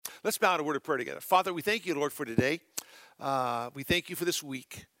Let's bow to a word of prayer together. Father, we thank you, Lord, for today. We thank you for this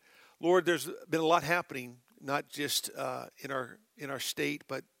week. Lord, there's been a lot happening, not just in our state,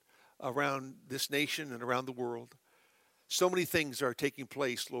 but around this nation and around the world. So many things are taking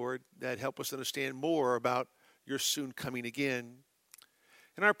place, Lord, that help us understand more about your soon coming again.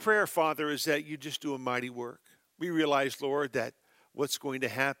 And our prayer, Father, is that you just do a mighty work. We realize, Lord, that what's going to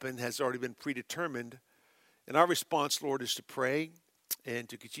happen has already been predetermined. And our response, Lord, is to pray and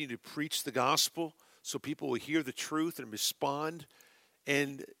to continue to preach the gospel so people will hear the truth and respond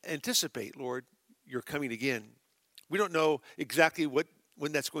and anticipate, Lord, your coming again. We don't know exactly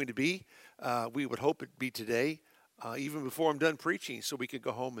when that's going to be. We would hope it be today, even before I'm done preaching, so we could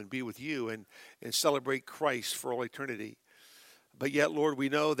go home and be with you and celebrate Christ for all eternity. But yet, Lord, we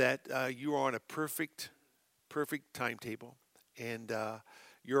know that you are on a perfect timetable, and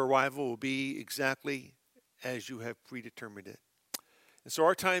your arrival will be exactly as you have predetermined it. And so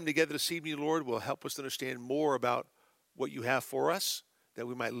our time together this evening, Lord, will help us to understand more about what you have for us, that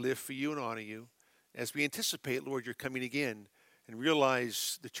we might live for you and honor you, as we anticipate, Lord, your coming again, and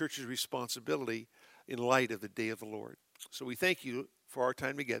realize the church's responsibility in light of the day of the Lord. So we thank you for our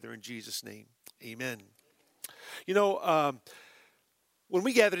time together in Jesus' name. Amen. You know, when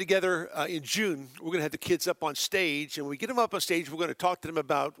we gather together in June, we're going to have the kids up on stage. And when we get them up on stage, we're going to talk to them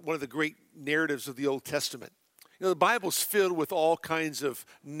about one of the great narratives of the Old Testament. You know, the Bible's filled with all kinds of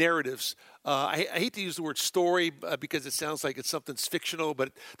narratives. I hate to use the word story because it sounds like it's something fictional,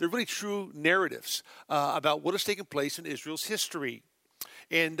 but they're really true narratives about what has taken place in Israel's history.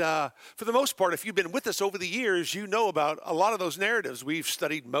 And for the most part, if you've been with us over the years, you know about a lot of those narratives. We've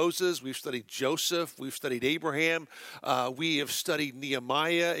studied Moses, we've studied Joseph, we've studied Abraham, we have studied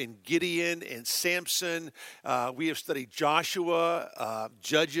Nehemiah and Gideon and Samson, we have studied Joshua,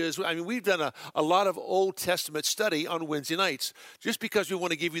 Judges. I mean, we've done a lot of Old Testament study on Wednesday nights, just because we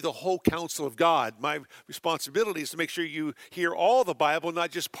want to give you the whole counsel of God. My responsibility is to make sure you hear all the Bible, not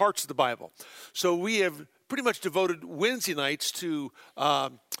just parts of the Bible. So we have pretty much devoted Wednesday nights to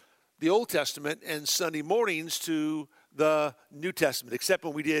the Old Testament and Sunday mornings to the New Testament, except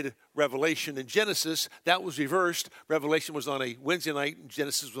when we did Revelation and Genesis. That was reversed. Revelation was on a Wednesday night and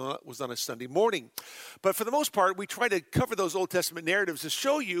Genesis was on a Sunday morning. But for the most part, we try to cover those Old Testament narratives to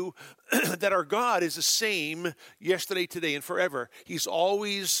show you that our God is the same yesterday, today, and forever. He's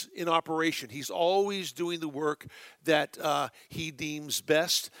always in operation. He's always doing the work that he deems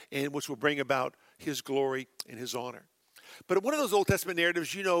best and which will bring about his glory and his honor. But one of those Old Testament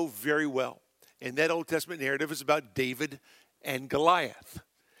narratives you know very well. And that Old Testament narrative is about David and Goliath.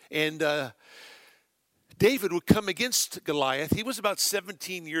 And David would come against Goliath. He was about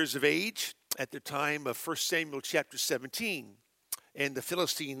 17 years of age at the time of 1 Samuel chapter 17. And the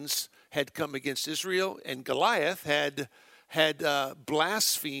Philistines had come against Israel, and Goliath had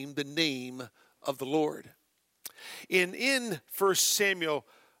blasphemed the name of the Lord. In 1 Samuel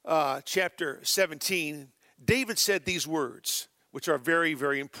chapter 17, David said these words, which are very,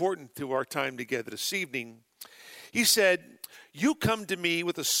 very important to our time together this evening. He said, "You come to me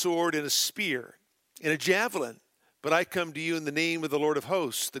with a sword and a spear and a javelin, but I come to you in the name of the Lord of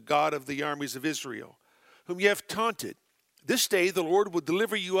hosts, the God of the armies of Israel, whom you have taunted. This day the Lord will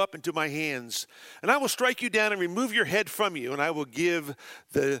deliver you up into my hands, and I will strike you down and remove your head from you, and I will give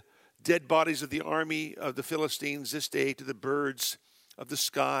the dead bodies of the army of the Philistines this day to the birds of the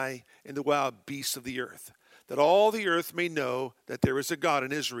sky and the wild beasts of the earth, that all the earth may know that there is a God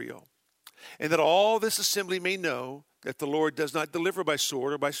in Israel, and that all this assembly may know that the Lord does not deliver by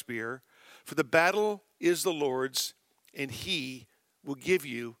sword or by spear, for the battle is the Lord's, and he will give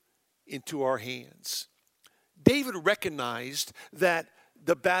you into our hands." David recognized that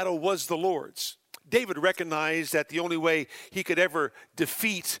the battle was the Lord's. David recognized that the only way he could ever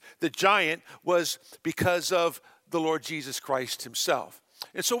defeat the giant was because of the Lord Jesus Christ himself.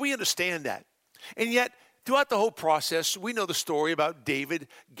 And so we understand that. And yet, throughout the whole process, we know the story about David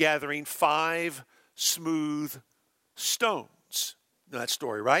gathering 5 smooth stones. You know that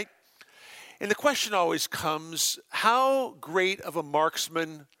story, right? And the question always comes, how great of a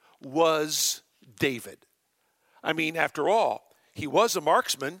marksman was David? I mean, after all, he was a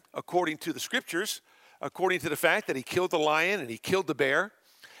marksman according to the scriptures, according to the fact that he killed the lion and he killed the bear,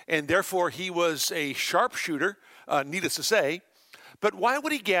 and therefore he was a sharpshooter, needless to say. But why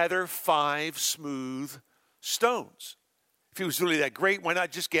would he gather 5 smooth stones? If he was really that great, why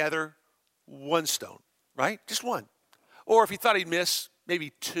not just gather 1 stone, right? Just 1. Or if he thought he'd miss, maybe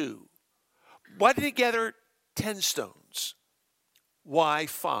 2. Why did he gather 10 stones? Why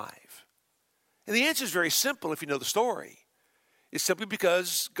 5? And the answer is very simple if you know the story. It's simply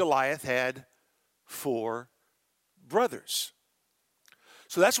because Goliath had 4 brothers.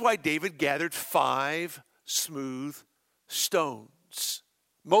 So that's why David gathered 5 smooth stones.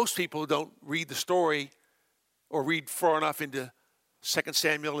 Most people don't read the story or read far enough into 2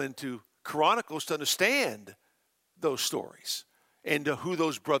 Samuel, into Chronicles to understand those stories and who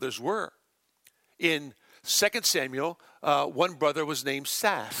those brothers were. In 2 Samuel, one brother was named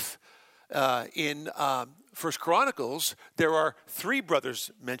Saph. In 1 Chronicles, there are 3 brothers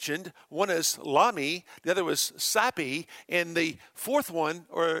mentioned. One is Lami, the other was Sappi, and the fourth one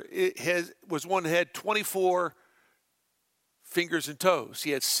was one that had 24 fingers and toes.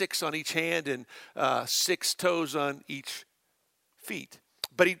 He had 6 on each hand and 6 toes on each feet.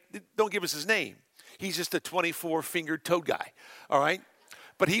 But he don't give us his name. He's just a 24-fingered toed guy, all right?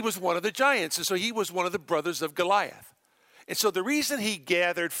 But he was one of the giants, and so he was one of the brothers of Goliath. And so the reason he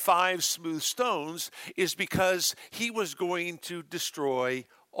gathered 5 smooth stones is because he was going to destroy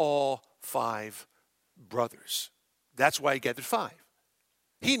all 5 brothers. That's why he gathered 5.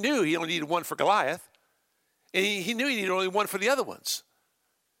 He knew he only needed 1 for Goliath, and he knew he needed only 1 for the other ones.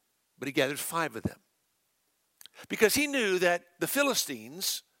 But he gathered 5 of them. Because he knew that the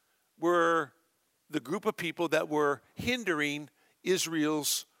Philistines were the group of people that were hindering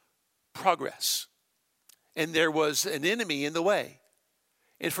Israel's progress. And there was an enemy in the way.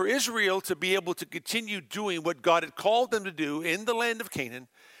 And for Israel to be able to continue doing what God had called them to do in the land of Canaan,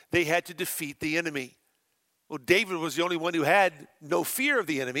 they had to defeat the enemy. Well, David was the only one who had no fear of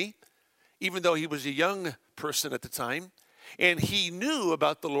the enemy, even though he was a young person at the time. And he knew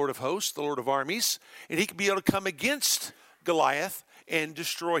about the Lord of hosts, the Lord of armies, and he could be able to come against Goliath and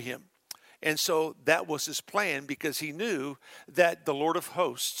destroy him. And so that was his plan, because he knew that the Lord of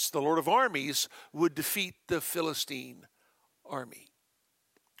hosts, the Lord of armies, would defeat the Philistine army.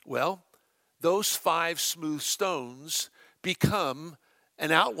 Well, those 5 smooth stones become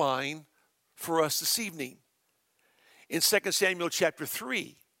an outline for us this evening. In 2 Samuel chapter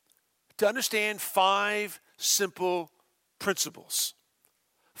 3, to understand 5 simple principles.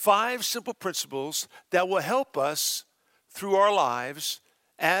 5 simple principles that will help us through our lives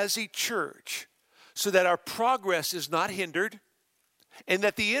as a church, so that our progress is not hindered and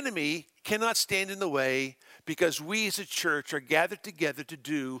that the enemy cannot stand in the way, because we as a church are gathered together to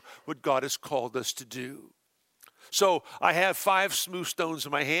do what God has called us to do. So I have 5 smooth stones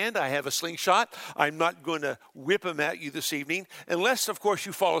in my hand. I have a slingshot. I'm not going to whip them at you this evening, unless, of course,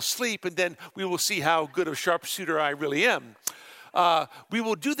 you fall asleep, and then we will see how good of a sharpshooter I really am. We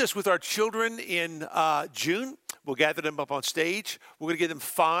will do this with our children in June. We'll gather them up on stage. We're going to give them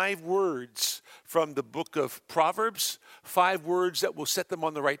 5 words from the book of Proverbs, 5 words that will set them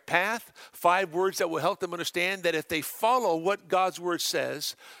on the right path, 5 words that will help them understand that if they follow what God's word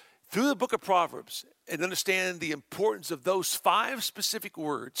says through the book of Proverbs and understand the importance of those 5 specific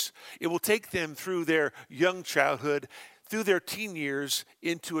words, it will take them through their young childhood, through their teen years,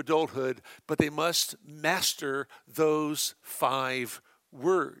 into adulthood, but they must master those 5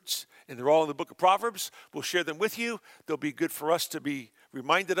 words. And they're all in the book of Proverbs. We'll share them with you. They'll be good for us to be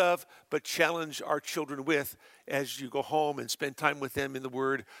reminded of, but challenge our children with as you go home and spend time with them in the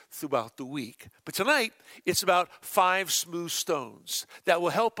Word throughout the week. But tonight, it's about 5 smooth stones that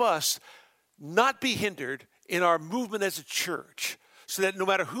will help us not be hindered in our movement as a church, so that no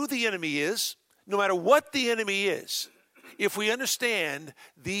matter who the enemy is, no matter what the enemy is, if we understand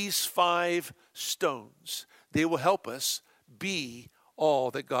these 5 stones, they will help us be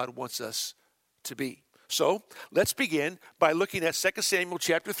all that God wants us to be. So let's begin by looking at 2 Samuel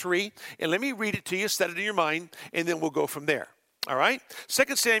chapter 3, and let me read it to you, set it in your mind, and then we'll go from there. All right?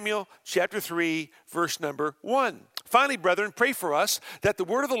 2 Samuel chapter 3, verse number 1. Finally, brethren, pray for us that the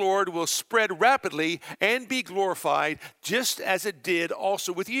word of the Lord will spread rapidly and be glorified, just as it did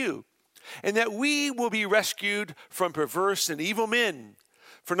also with you, and that we will be rescued from perverse and evil men.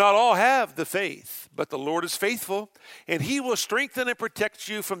 For not all have the faith, but the Lord is faithful, and he will strengthen and protect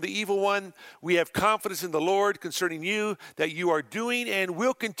you from the evil one. We have confidence in the Lord concerning you, that you are doing and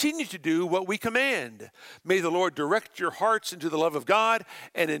will continue to do what we command. May the Lord direct your hearts into the love of God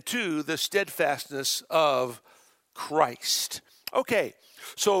and into the steadfastness of Christ. Okay,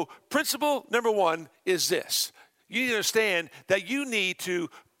 so principle number 1 is this. You need to understand that you need to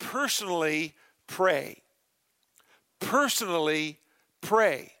personally pray. Personally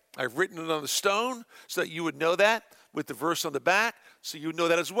pray. I've written it on the stone so that you would know that, with the verse on the back, so you would know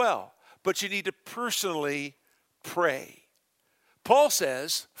that as well. But you need to personally pray. Paul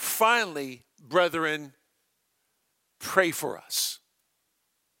says, finally, brethren, pray for us.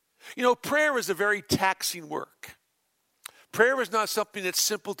 You know, prayer is a very taxing work. Prayer is not something that's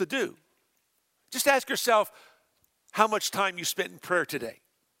simple to do. Just ask yourself how much time you spent in prayer today.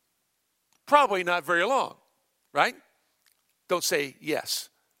 Probably not very long, right? don't say yes.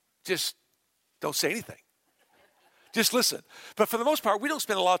 Just don't say anything. Just listen. But for the most part, we don't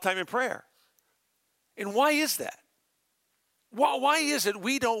spend a lot of time in prayer. And why is that? Why is it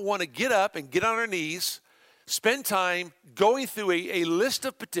we don't want to get up and get on our knees, spend time going through a list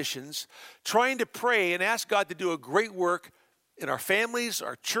of petitions, trying to pray and ask God to do a great work in our families,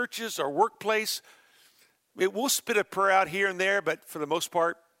 our churches, our workplace? We'll spit a prayer out here and there, but for the most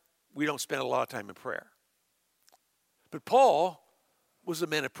part, we don't spend a lot of time in prayer. But Paul was a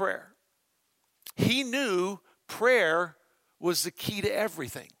man of prayer. He knew prayer was the key to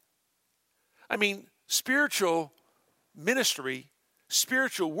everything. I mean, spiritual ministry,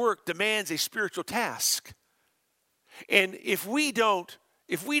 spiritual work demands a spiritual task. And if we don't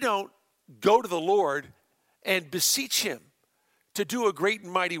go to the Lord and beseech him to do a great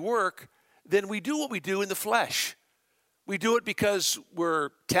and mighty work, then we do what we do in the flesh. We do it because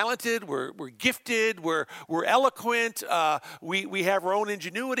we're talented, we're gifted, we're eloquent, we have our own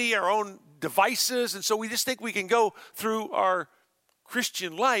ingenuity, our own devices, and so we just think we can go through our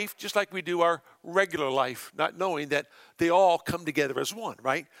Christian life just like we do our regular life, not knowing that they all come together as one,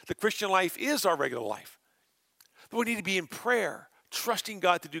 right? The Christian life is our regular life. But we need to be in prayer, trusting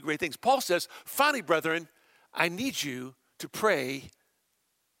God to do great things. Paul says, finally, brethren, I need you to pray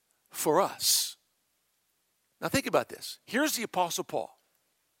for us. Now think about this. Here's the Apostle Paul.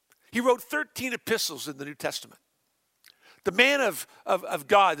 He wrote 13 epistles in the New Testament. The man of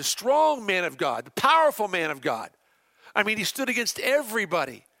God, the strong man of God, the powerful man of God. I mean, he stood against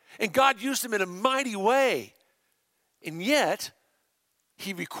everybody. And God used him in a mighty way. And yet,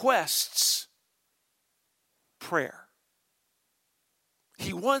 he requests prayer.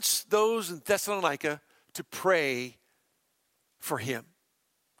 He wants those in Thessalonica to pray for him,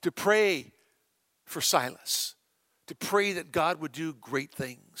 to pray for Silas, to pray that God would do great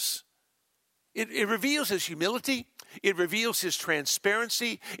things. It reveals his humility. It reveals his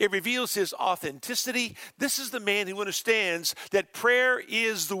transparency. It reveals his authenticity. This is the man who understands that prayer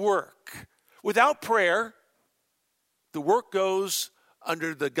is the work. Without prayer, the work goes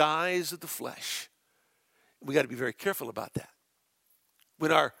under the guise of the flesh. We got to be very careful about that.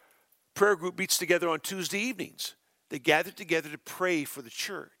 When our prayer group meets together on Tuesday evenings, they gather together to pray for the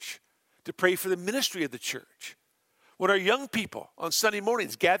church, to pray for the ministry of the church. When our young people on Sunday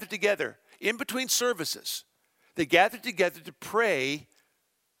mornings gather together in between services, they gather together to pray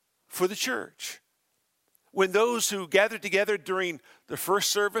for the church. When those who gather together during the first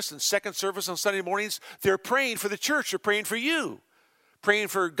service and second service on Sunday mornings, they're praying for the church. They're praying for you, praying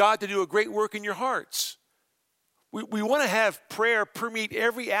for God to do a great work in your hearts. We want to have prayer permeate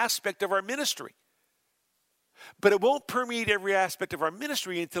every aspect of our ministry. But it won't permeate every aspect of our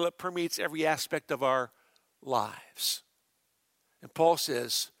ministry until it permeates every aspect of our lives. And Paul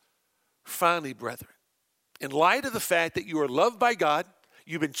says, finally, brethren, in light of the fact that you are loved by God,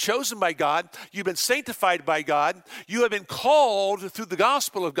 you've been chosen by God, you've been sanctified by God, you have been called through the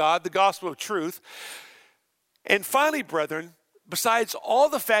gospel of God, the gospel of truth. And finally, brethren, besides all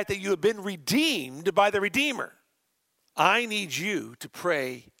the fact that you have been redeemed by the Redeemer, I need you to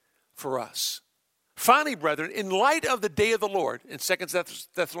pray for us. Finally, brethren, in light of the day of the Lord, in 2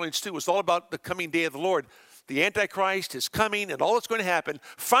 Thessalonians 2, it's all about the coming day of the Lord. The Antichrist is coming and all that's going to happen.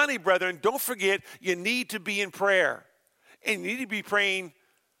 Finally, brethren, don't forget you need to be in prayer. And you need to be praying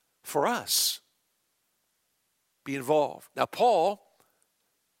for us. Be involved. Now, Paul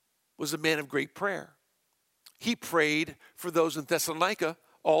was a man of great prayer. He prayed for those in Thessalonica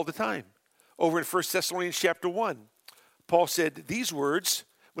all the time. Over in 1 Thessalonians chapter 1, Paul said these words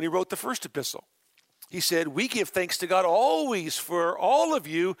when he wrote the first epistle. He said, we give thanks to God always for all of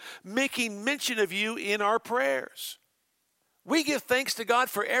you, making mention of you in our prayers. We give thanks to God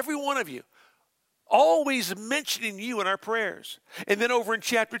for every one of you, always mentioning you in our prayers. And then over in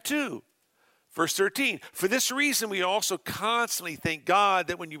chapter 2, verse 13, for this reason we also constantly thank God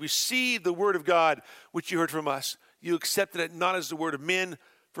that when you received the word of God, which you heard from us, you accepted it not as the word of men,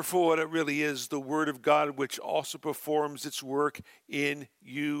 for what it really is, the word of God, which also performs its work in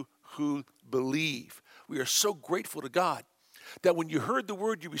you who believe. We are so grateful to God that when you heard the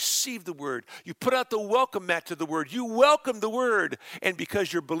word, you received the word. You put out the welcome mat to the word. You welcomed the word. And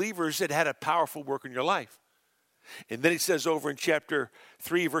because you're believers, it had a powerful work in your life. And then he says over in chapter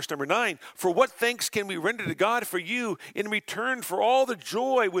 3, verse number 9, for what thanks can we render to God for you in return for all the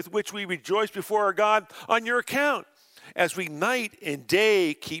joy with which we rejoice before our God on your account? As we night and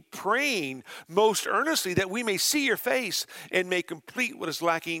day keep praying most earnestly that we may see your face and may complete what is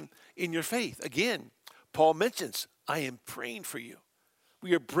lacking in your faith. Again, Paul mentions, I am praying for you.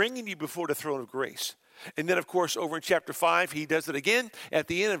 We are bringing you before the throne of grace And then, of course, over in chapter 5, he does it again at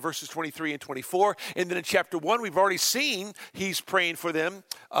the end in verses 23 and 24. And then in chapter 1, we've already seen he's praying for them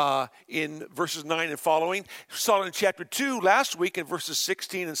in verses 9 and following. We saw it in chapter 2 last week in verses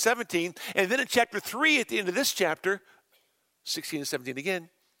 16 and 17. And then in chapter 3 at the end of this chapter, 16 and 17 again,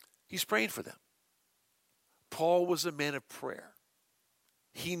 he's praying for them. Paul was a man of prayer.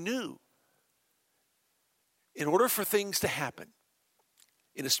 He knew in order for things to happen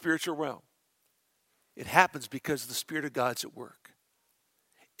in a spiritual realm, it happens because the Spirit of God's at work.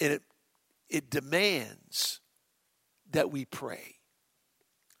 And it demands that we pray.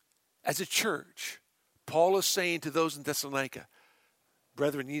 As a church, Paul is saying to those in Thessalonica,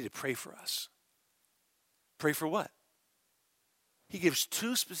 brethren, you need to pray for us. Pray for what? He gives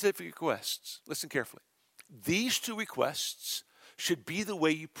two specific requests. Listen carefully. These two requests should be the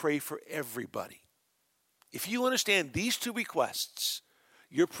way you pray for everybody. If you understand these two requests,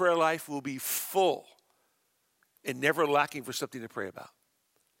 your prayer life will be full and never lacking for something to pray about.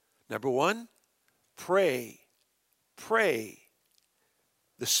 Number one, pray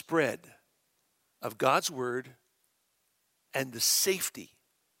the spread of God's word and the safety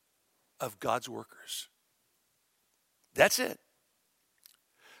of God's workers. That's it.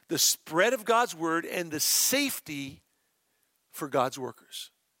 The spread of God's word and the safety for God's workers.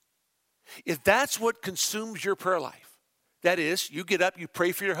 If that's what consumes your prayer life, that is, you get up, you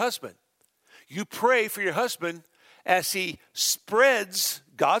pray for your husband. You pray for your husband as he spreads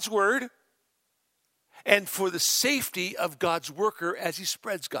God's word and for the safety of God's worker as he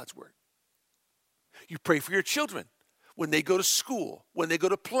spreads God's word. You pray for your children when they go to school, when they go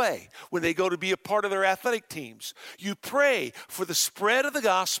to play, when they go to be a part of their athletic teams. You pray for the spread of the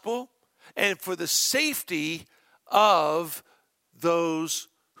gospel and for the safety of those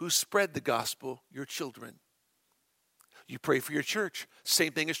who spread the gospel, your children. You pray for your church.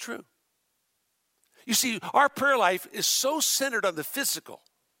 Same thing is true. You see, our prayer life is so centered on the physical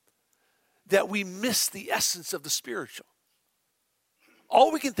that we miss the essence of the spiritual.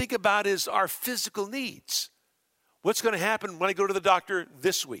 All we can think about is our physical needs. What's going to happen when I go to the doctor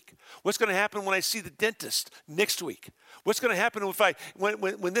this week? What's going to happen when I see the dentist next week? What's going to happen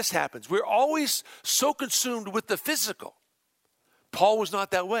when this happens? We're always so consumed with the physical. Paul was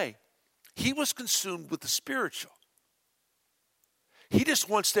not that way. He was consumed with the spiritual. He just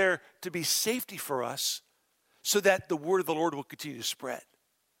wants there to be safety for us so that the word of the Lord will continue to spread.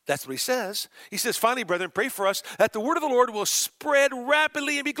 That's what he says. He says, finally, brethren, pray for us that the word of the Lord will spread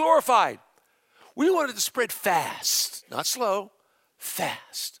rapidly and be glorified. We want it to spread fast, not slow,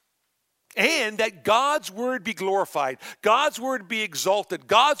 fast. And that God's word be glorified, God's word be exalted,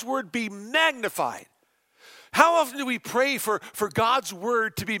 God's word be magnified. How often do we pray for God's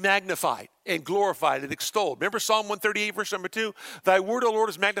word to be magnified and glorified and extolled? Remember Psalm 138, verse number 2? Thy word, O Lord,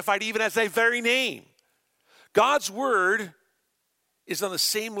 is magnified even as thy very name. God's word is on the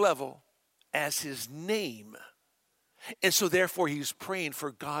same level as his name. And so therefore he's praying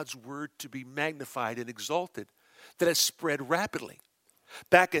for God's word to be magnified and exalted, that it spread rapidly.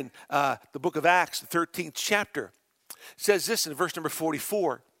 Back in the book of Acts, the 13th chapter, it says this in verse number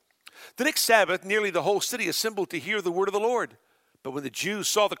 44. The next Sabbath, nearly the whole city assembled to hear the word of the Lord. But when the Jews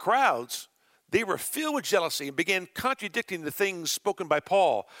saw the crowds, they were filled with jealousy and began contradicting the things spoken by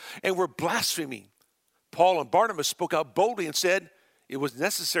Paul and were blaspheming. Paul and Barnabas spoke out boldly and said, it was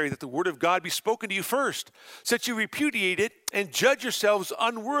necessary that the word of God be spoken to you first, since you repudiate it and judge yourselves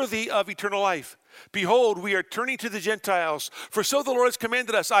unworthy of eternal life. Behold, we are turning to the Gentiles, for so the Lord has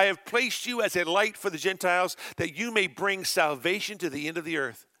commanded us. I have placed you as a light for the Gentiles, that you may bring salvation to the end of the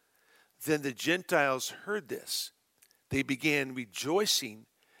earth. Then the Gentiles heard this. They began rejoicing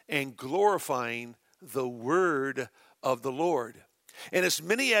and glorifying the word of the Lord. And as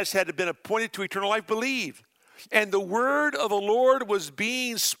many as had been appointed to eternal life believed. And the word of the Lord was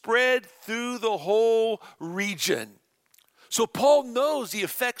being spread through the whole region. So Paul knows the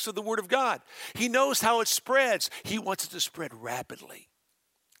effects of the word of God. He knows how it spreads. He wants it to spread rapidly.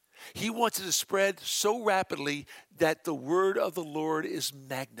 He wants it to spread so rapidly that the word of the Lord is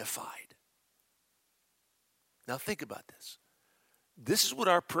magnified. Now think about this. This is what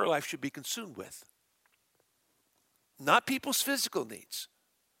our prayer life should be consumed with. Not people's physical needs,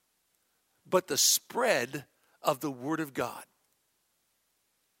 but the spread of the word of God.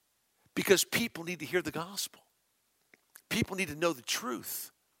 Because people need to hear the gospel. People need to know the truth.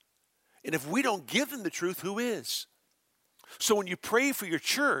 And if we don't give them the truth, who is? So when you pray for your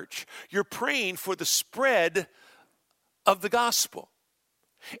church, you're praying for the spread of the gospel.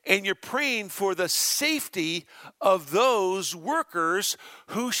 And you're praying for the safety of those workers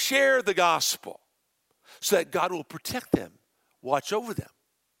who share the gospel, so that God will protect them, watch over them.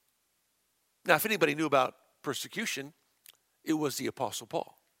 Now, if anybody knew about persecution, it was the Apostle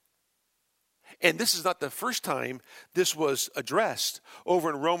Paul. And this is not the first time this was addressed. Over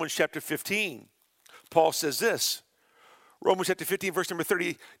in Romans chapter 15, Paul says this, Romans chapter 15, verse number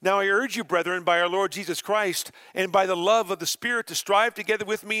 30, "Now I urge you, brethren, by our Lord Jesus Christ, and by the love of the Spirit, to strive together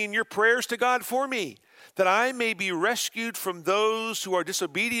with me in your prayers to God for me, that I may be rescued from those who are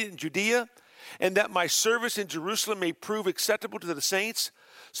disobedient in Judea, and that my service in Jerusalem may prove acceptable to the saints,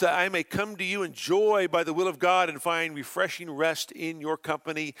 so that I may come to you in joy by the will of God and find refreshing rest in your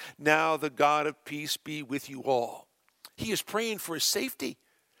company. Now the God of peace be with you all." He is praying for his safety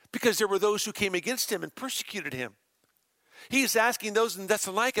because there were those who came against him and persecuted him. He is asking those in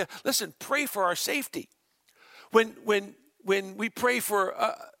Thessalonica, listen, pray for our safety. When we pray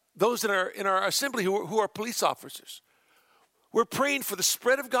for those in our assembly who are police officers, we're praying for the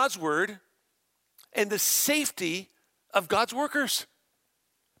spread of God's word and the safety of God's workers,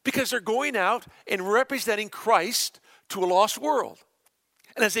 because they're going out and representing Christ to a lost world.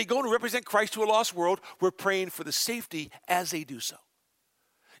 And as they go and represent Christ to a lost world, we're praying for the safety as they do so.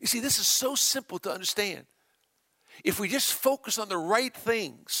 You see, this is so simple to understand. If we just focus on the right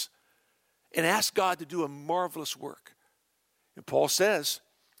things and ask God to do a marvelous work. And Paul says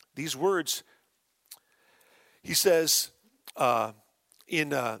these words, he says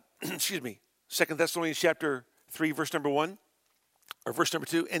in 2 Thessalonians chapter 3, verse number 1, or verse number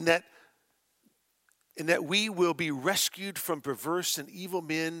 2, and that we will be rescued from perverse and evil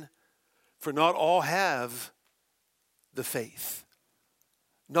men, for not all have the faith.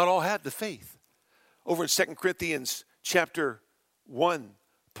 Not all have the faith. Over in 2 Corinthians chapter 1,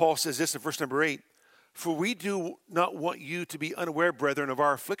 Paul says this in verse number 8, "For we do not want you to be unaware, brethren, of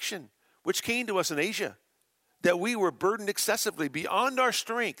our affliction, which came to us in Asia, that we were burdened excessively beyond our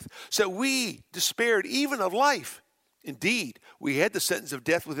strength, so that we despaired even of life. Indeed, we had the sentence of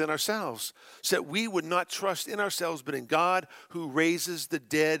death within ourselves, so that we would not trust in ourselves, but in God, who raises the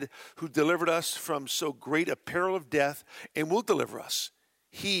dead, who delivered us from so great a peril of death, and will deliver us.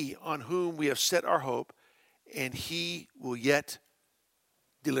 He on whom we have set our hope, and he will yet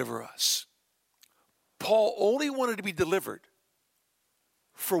deliver us." Paul only wanted to be delivered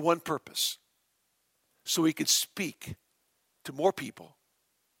for one purpose, so he could speak to more people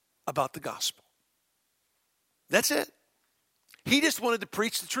about the gospel. That's it. He just wanted to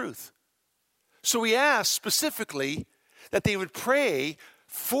preach the truth. So he asked specifically that they would pray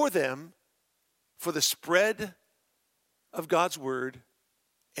for them for the spread of God's word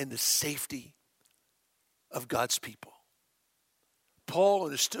and the safety of God's people. Paul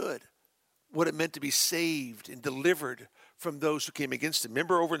understood what it meant to be saved and delivered from those who came against him.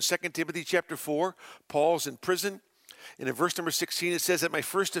 Remember over in 2 Timothy chapter 4, Paul's in prison. And in verse number 16, it says, "At my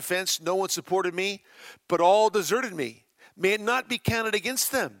first offense, no one supported me, but all deserted me. May it not be counted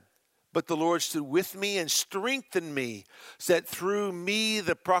against them. But the Lord stood with me and strengthened me, so that through me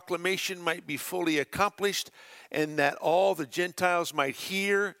the proclamation might be fully accomplished, and that all the Gentiles might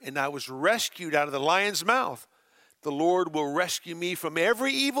hear, and I was rescued out of the lion's mouth. The Lord will rescue me from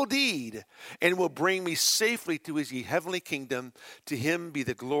every evil deed, and will bring me safely to his heavenly kingdom. To him be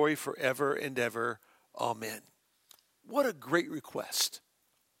the glory forever and ever. Amen." What a great request.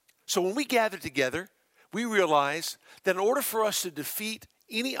 So when we gather together, we realize that in order for us to defeat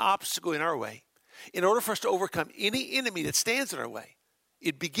any obstacle in our way, in order for us to overcome any enemy that stands in our way,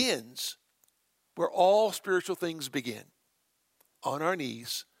 it begins where all spiritual things begin, on our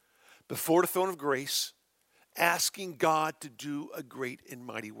knees, before the throne of grace, asking God to do a great and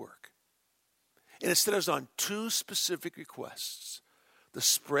mighty work. And it centers on two specific requests: the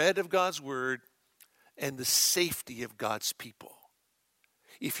spread of God's word and the safety of God's people.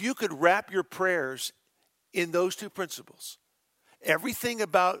 If you could wrap your prayers in those two principles, everything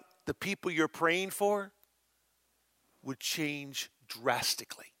about the people you're praying for would change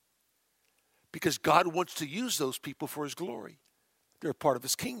drastically, because God wants to use those people for his glory. They're a part of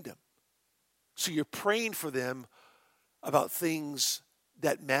his kingdom. So you're praying for them about things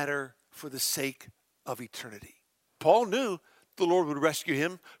that matter for the sake of eternity. Paul knew the Lord would rescue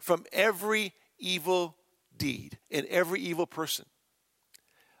him from every evil deed and every evil person.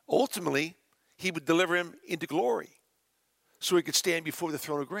 Ultimately, he would deliver him into glory so he could stand before the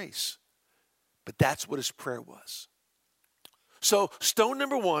throne of grace. But that's what his prayer was. So stone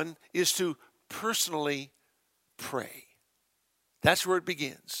number one is to personally pray. That's where it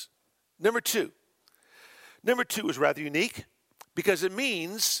begins. Number two is rather unique because it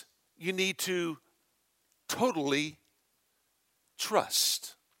means you need to totally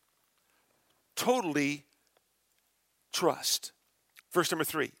trust. Totally trust. Verse number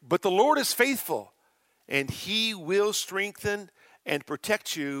 3. "But the Lord is faithful, and he will strengthen and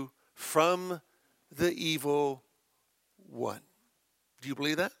protect you from the evil one. Do you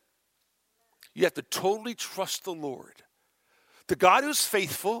believe that? You have to totally trust the Lord. The God who is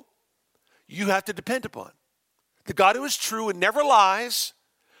faithful, you have to depend upon. The God who is true and never lies,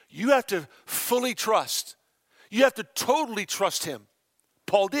 you have to fully trust. You have to totally trust him.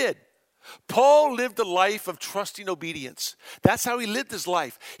 Paul did. Paul lived a life of trusting obedience. That's how he lived his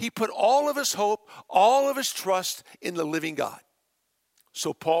life. He put all of his hope, all of his trust in the living God.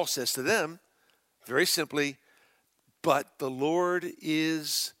 So Paul says to them, very simply, but the Lord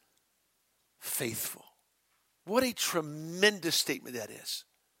is faithful. What a tremendous statement that is.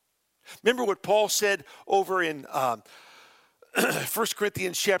 Remember what Paul said over in 1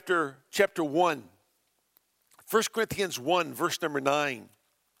 Corinthians chapter 1. 1 Corinthians 1, verse number 9.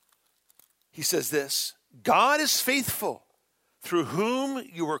 He says this, God is faithful, through whom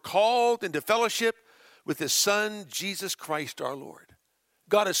you were called into fellowship with his Son, Jesus Christ our Lord.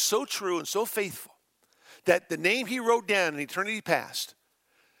 God is so true and so faithful that the name he wrote down in eternity past,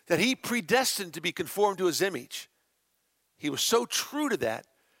 that he predestined to be conformed to his image, he was so true to that,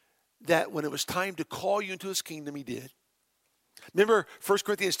 that when it was time to call you into his kingdom, he did. Remember 1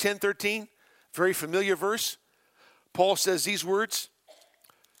 Corinthians 10:13, very familiar verse. Paul says these words.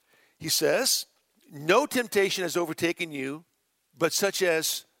 He says, no temptation has overtaken you, but such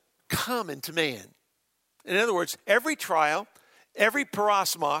as common to man. In other words, every trial, every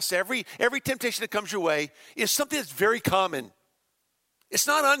parosmos, every temptation that comes your way is something that's very common. It's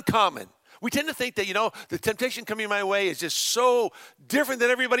not uncommon. We tend to think that, the temptation coming my way is just so different than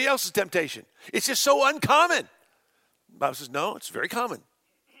everybody else's temptation. It's just so uncommon. The Bible says, no, it's very common.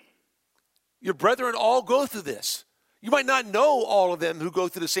 Your brethren all go through this. You might not know all of them who go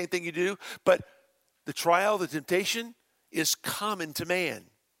through the same thing you do, but the trial, the temptation is common to man.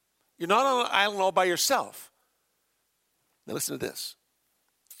 You're not on an island all by yourself. Now listen to this.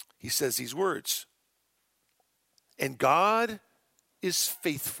 He says these words, and God is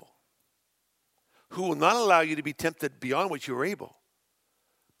faithful, who will not allow you to be tempted beyond what you are able,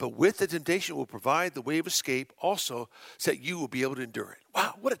 but with the temptation will provide the way of escape also, so that you will be able to endure it.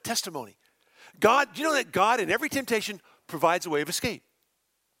 Wow, what a testimony. God, do you know that God in every temptation provides a way of escape?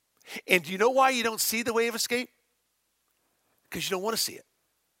 And do you know why you don't see the way of escape? Because you don't want to see it.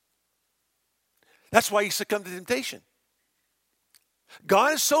 That's why you succumb to temptation.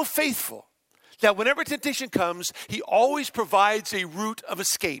 God is so faithful that whenever temptation comes, he always provides a route of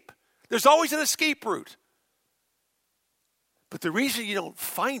escape. There's always an escape route. But the reason you don't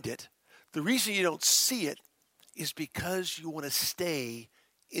find it, the reason you don't see it, is because you want to stay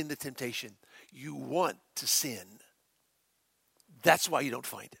in the temptation. You want to sin. That's why you don't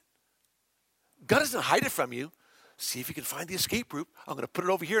find it. God doesn't hide it from you. See if you can find the escape route. I'm going to put it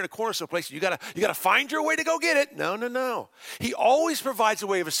over here in a corner someplace. You got to find your way to go get it. No. He always provides a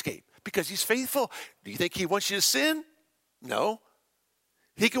way of escape because he's faithful. Do you think he wants you to sin? No.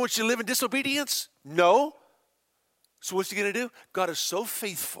 He wants you to live in disobedience? No. So what's he going to do? God is so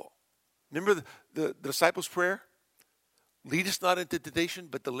faithful. Remember the disciples' prayer? Lead us not into temptation,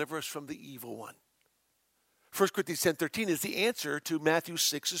 but deliver us from the evil one. 1 Corinthians 10:13 is the answer to Matthew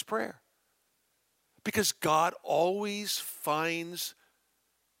 6's prayer. Because God always finds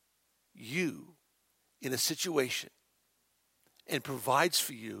you in a situation and provides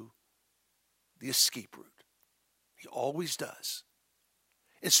for you the escape route. He always does.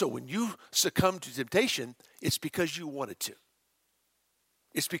 And so when you succumb to temptation, it's because you wanted to.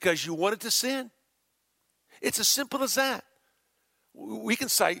 It's because you wanted to sin. It's as simple as that. We can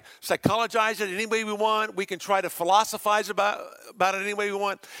psychologize it any way we want. We can try to philosophize about it any way we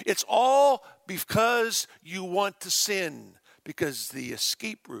want. It's all because you want to sin, because the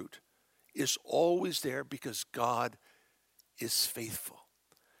escape route is always there because God is faithful.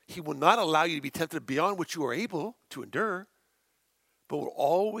 He will not allow you to be tempted beyond what you are able to endure, but will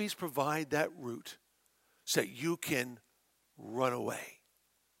always provide that route so that you can run away.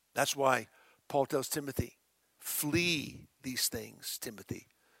 That's why Paul tells Timothy, flee these things, Timothy.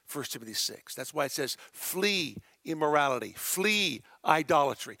 1 Timothy 6. That's why it says, flee immorality, flee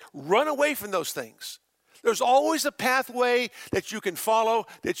idolatry. Run away from those things. There's always a pathway that you can follow,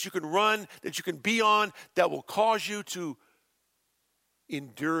 that you can run, that you can be on, that will cause you to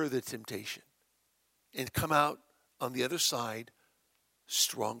endure the temptation and come out on the other side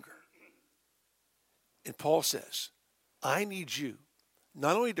stronger. And Paul says, I need you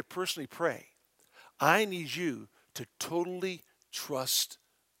not only to personally pray, I need you to totally trust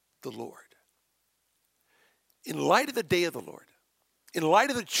the Lord. In light of the day of the Lord, in light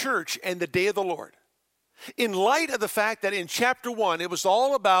of the church and the day of the Lord, in light of the fact that in chapter 1, it was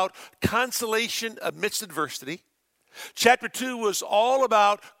all about consolation amidst adversity, Chapter 2 was all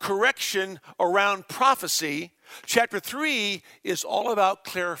about correction around prophecy. Chapter 3 is all about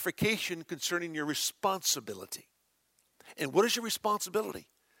clarification concerning your responsibility. And what is your responsibility?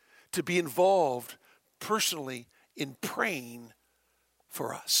 To be involved personally in praying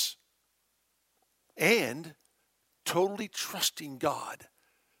for us and totally trusting God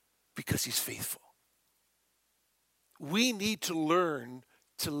because he's faithful. We need to learn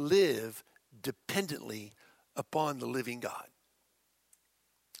to live dependently upon the living God.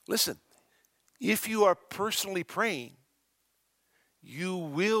 Listen, if you are personally praying, you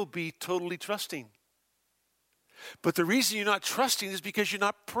will be totally trusting. But the reason you're not trusting is because you're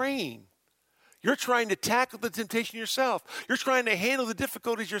not praying. You're trying to tackle the temptation yourself. You're trying to handle the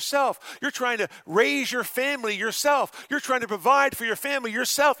difficulties yourself. You're trying to raise your family yourself. You're trying to provide for your family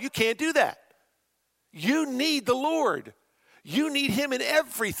yourself. You can't do that. You need the Lord. You need him in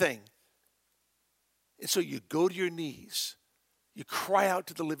everything. And so you go to your knees. You cry out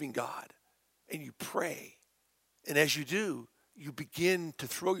to the living God. And you pray. And as you do, you begin to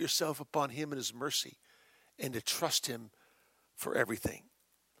throw yourself upon him and his mercy and to trust him for everything.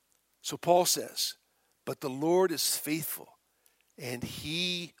 So Paul says, but the Lord is faithful, and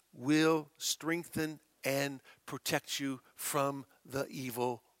he will strengthen and protect you from the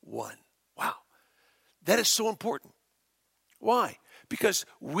evil one. Wow. That is so important. Why? Because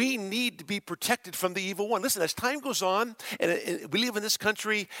we need to be protected from the evil one. Listen, as time goes on, and we live in this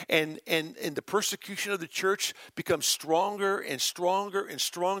country, and the persecution of the church becomes stronger and stronger and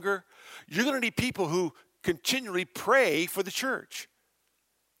stronger, you're going to need people who continually pray for the church.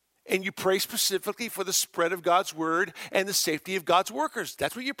 And you pray specifically for the spread of God's word and the safety of God's workers.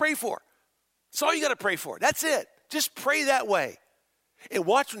 That's what you pray for. That's all you got to pray for. That's it. Just pray that way. And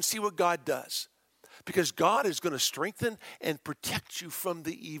watch and see what God does. Because God is going to strengthen and protect you from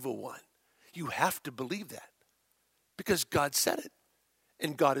the evil one. You have to believe that. Because God said it.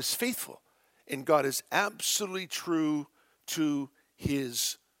 And God is faithful. And God is absolutely true to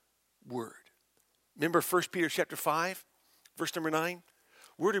his word. Remember 1 Peter chapter 5, verse number 9?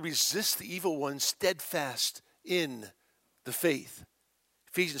 We're to resist the evil one steadfast in the faith.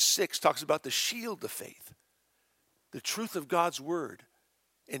 Ephesians 6 talks about the shield of faith, the truth of God's word,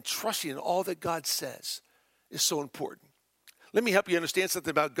 and trusting in all that God says is so important. Let me help you understand something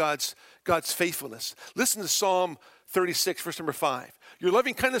about God's faithfulness. Listen to Psalm 36, verse number 5. Your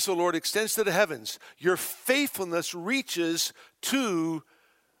loving kindness, O Lord, extends to the heavens. Your faithfulness reaches to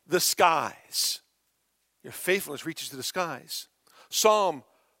the skies. Your faithfulness reaches to the skies. Psalm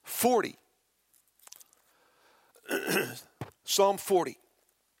 40. Psalm 40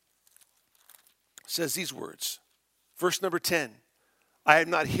 says these words. Verse number 10. I have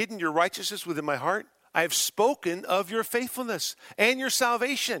not hidden your righteousness within my heart. I have spoken of your faithfulness and your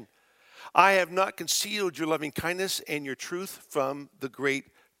salvation. I have not concealed your loving kindness and your truth from the great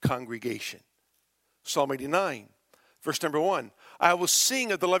congregation. Psalm 89. Verse number 1, I will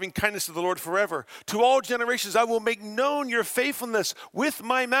sing of the loving kindness of the Lord forever. To all generations I will make known your faithfulness with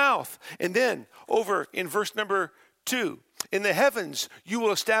my mouth. And then over in verse number 2, in the heavens you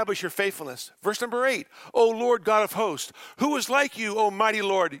will establish your faithfulness. Verse number 8, O Lord God of hosts, who is like you, O mighty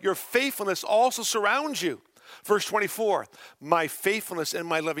Lord? Your faithfulness also surrounds you. Verse 24, my faithfulness and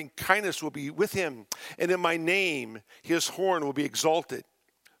my loving kindness will be with him, and in my name his horn will be exalted.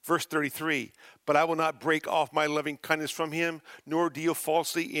 Verse 33, but I will not break off my loving kindness from him, nor deal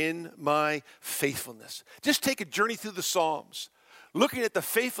falsely in my faithfulness. Just take a journey through the Psalms, looking at the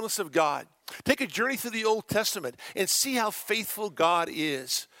faithfulness of God. Take a journey through the Old Testament and see how faithful God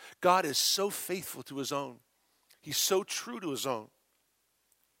is. God is so faithful to his own. He's so true to his own.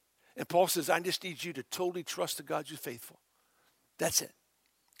 And Paul says, I just need you to totally trust the God who's faithful. That's it.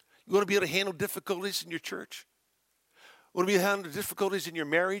 You want to be able to handle difficulties in your church? Want to be handling difficulties in your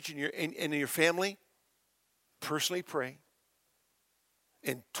marriage and in your family? Personally pray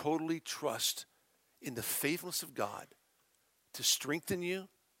and totally trust in the faithfulness of God to strengthen you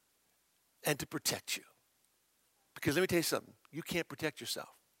and to protect you. Because let me tell you something. You can't protect yourself.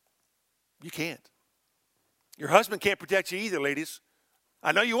 You can't. Your husband can't protect you either, ladies.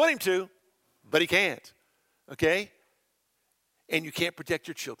 I know you want him to, but he can't. Okay? And you can't protect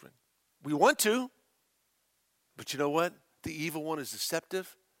your children. We want to. But you know what? The evil one is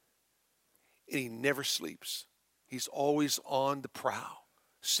deceptive, and he never sleeps. He's always on the prowl,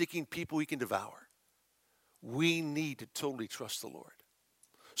 seeking people he can devour. We need to totally trust the Lord.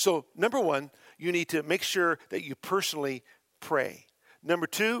 So, number one, you need to make sure that you personally pray. Number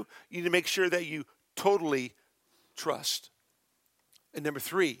two, you need to make sure that you totally trust. And number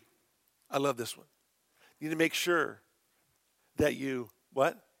three, I love this one. You need to make sure that you,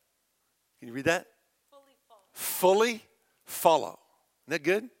 what? Can you read that? fully follow. Isn't that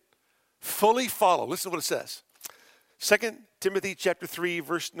good? Fully follow. Listen to what it says. 2 Timothy chapter 3,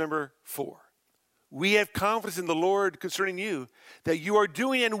 verse number 4. We have confidence in the Lord concerning you, that you are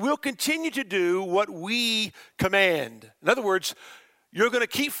doing and will continue to do what we command. In other words, you're going to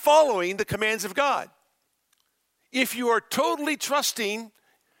keep following the commands of God. If you are totally trusting,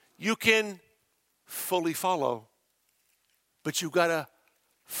 you can fully follow. But you've got to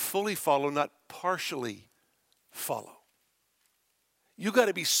fully follow, not partially follow. You've got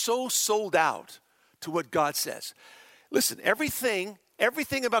to be so sold out to what God says. Listen, everything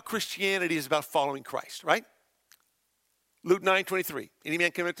about Christianity is about following Christ, right? Luke 9:23. Any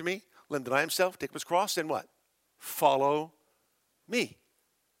man come unto me, let him deny himself, take up his cross, and what? Follow me.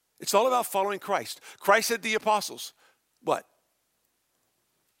 It's all about following Christ. Christ said to the apostles, what?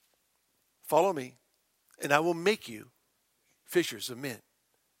 Follow me, and I will make you fishers of men.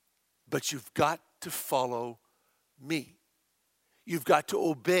 But you've got to follow me. You've got to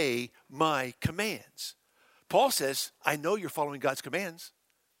obey my commands. Paul says, I know you're following God's commands.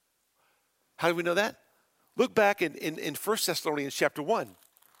 How do we know that? Look back in 1 Thessalonians chapter 1.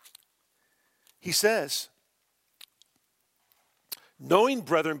 He says, knowing,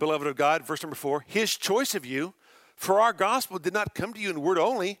 brethren, beloved of God, verse number 4, his choice of you, for our gospel did not come to you in word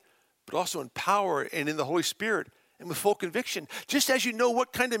only, but also in power and in the Holy Spirit and with full conviction, just as you know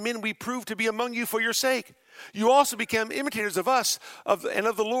what kind of men we proved to be among you for your sake. You also became imitators of us and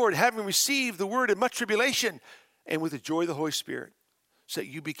of the Lord, having received the word in much tribulation and with the joy of the Holy Spirit, so that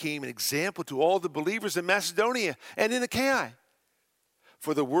you became an example to all the believers in Macedonia and in Achaia.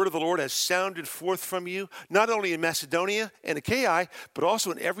 For the word of the Lord has sounded forth from you, not only in Macedonia and Achaia, but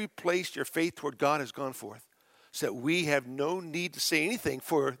also in every place your faith toward God has gone forth, so that we have no need to say anything,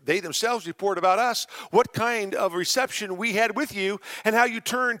 for they themselves report about us what kind of reception we had with you, and how you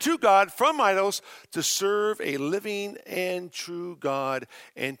turned to God from idols to serve a living and true God,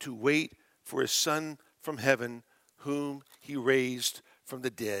 and to wait for his Son from heaven, whom he raised from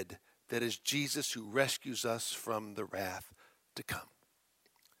the dead, that is Jesus, who rescues us from the wrath to come.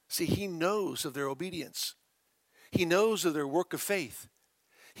 See, he knows of their obedience. He knows of their work of faith.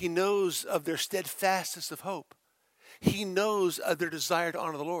 He knows of their steadfastness of hope. He knows of their desire to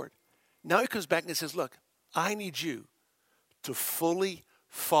honor the Lord. Now he comes back and says, look, I need you to fully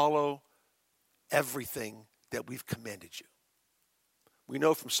follow everything that we've commanded you. We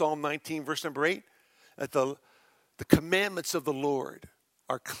know from Psalm 19, verse number 8, that the commandments of the Lord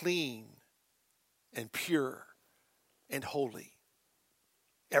are clean and pure and holy.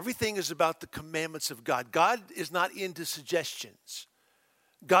 Everything is about the commandments of God. God is not into suggestions.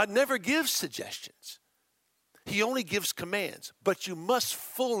 God never gives suggestions. He only gives commands, but you must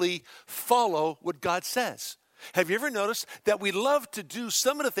fully follow what God says. Have you ever noticed that we love to do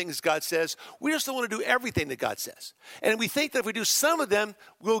some of the things God says? We just don't want to do everything that God says. And we think that if we do some of them,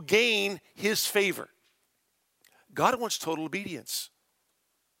 we'll gain his favor. God wants total obedience,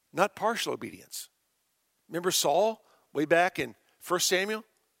 not partial obedience. Remember Saul way back in 1 Samuel,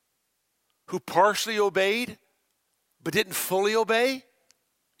 who partially obeyed but didn't fully obey?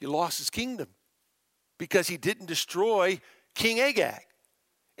 He lost his kingdom because he didn't destroy King Agag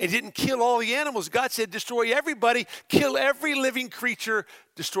and didn't kill all the animals. God said, destroy everybody, kill every living creature,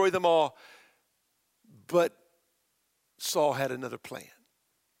 destroy them all. But Saul had another plan.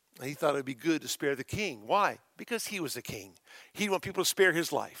 He thought it would be good to spare the king. Why? Because he was a king. He wanted people to spare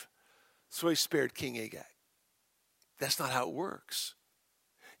his life. So he spared King Agag. That's not how it works.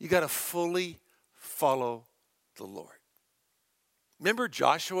 You got to fully follow the Lord. Remember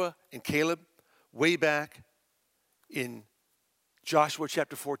Joshua and Caleb way back in Joshua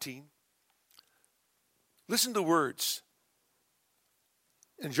chapter 14? Listen to the words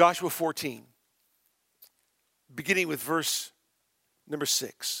in Joshua 14, beginning with verse number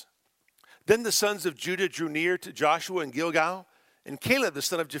 6. Then the sons of Judah drew near to Joshua in Gilgal, and Caleb the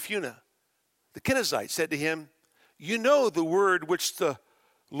son of Jephunneh, the Kenizzite, said to him, you know the word which the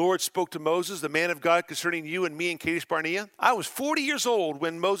Lord spoke to Moses, the man of God, concerning you and me in Kadesh Barnea. I was 40 years old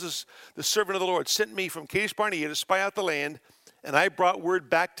when Moses, the servant of the Lord, sent me from Kadesh Barnea to spy out the land, and I brought word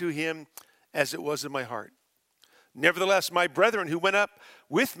back to him as it was in my heart. Nevertheless, my brethren who went up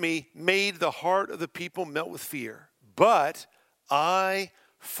with me made the heart of the people melt with fear. But I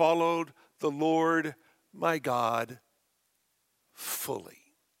followed the Lord my God fully.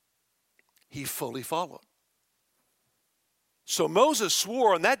 He fully followed. So Moses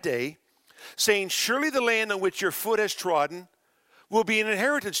swore on that day, saying, surely the land on which your foot has trodden will be an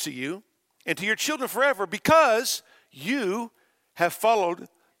inheritance to you and to your children forever, because you have followed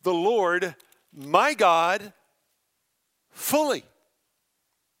the Lord my God fully.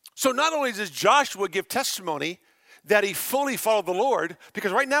 So not only does Joshua give testimony that he fully followed the Lord,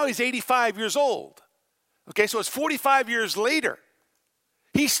 because right now he's 85 years old. Okay, so it's 45 years later.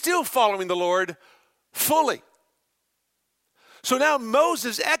 He's still following the Lord fully. So now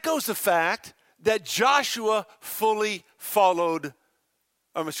Moses echoes the fact that Caleb fully followed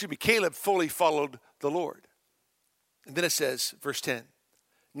the Lord. And then it says, verse 10,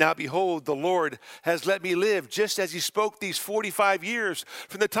 now behold, the Lord has let me live just as he spoke these 45 years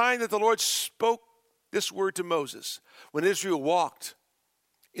from the time that the Lord spoke this word to Moses when Israel walked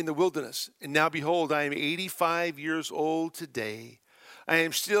in the wilderness. And now behold, I am 85 years old today. I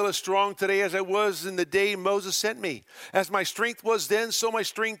am still as strong today as I was in the day Moses sent me. As my strength was then, so my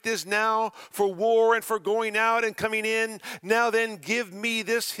strength is now for war and for going out and coming in. Now then, give me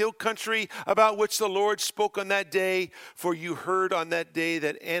this hill country about which the Lord spoke on that day. For you heard on that day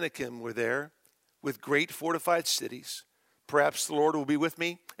that Anakim were there with great fortified cities. Perhaps the Lord will be with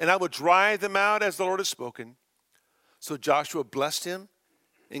me, and I will drive them out as the Lord has spoken. So Joshua blessed him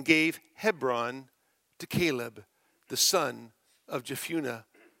and gave Hebron to Caleb, the son of Jephunneh,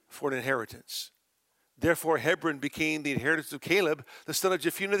 for an inheritance. Therefore Hebron became the inheritance of Caleb, the son of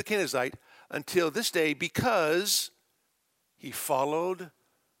Jephunneh the Kenizzite, until this day, because he followed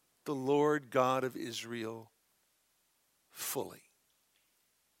the Lord God of Israel fully.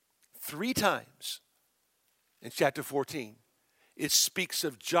 3 times in chapter 14, it speaks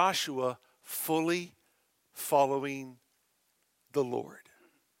of Joshua fully following the Lord.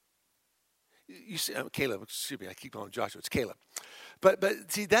 You see, Caleb, excuse me, I keep calling Joshua, it's Caleb.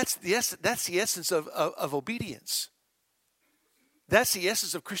 But see, that's the essence of obedience. That's the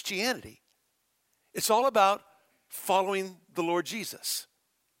essence of Christianity. It's all about following the Lord Jesus.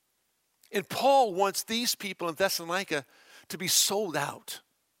 And Paul wants these people in Thessalonica to be sold out.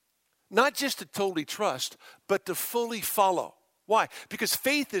 Not just to totally trust, but to fully follow. Why? Because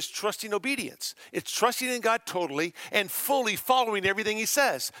faith is trusting obedience. It's trusting in God totally and fully following everything he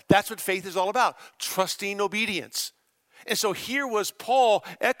says. That's what faith is all about, trusting obedience. And so here was Paul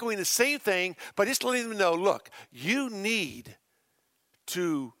echoing the same thing, but just letting them know, look, you need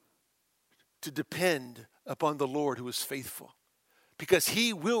to depend upon the Lord who is faithful, because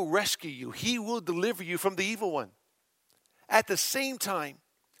he will rescue you. He will deliver you from the evil one. At the same time,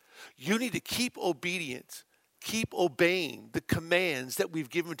 you need to keep obedient. Keep obeying the commands that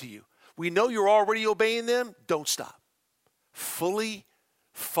we've given to you. We know you're already obeying them. Don't stop. Fully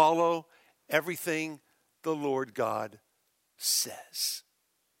follow everything the Lord God says.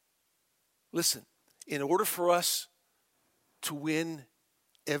 Listen, in order for us to win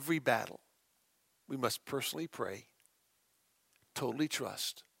every battle, we must personally pray, totally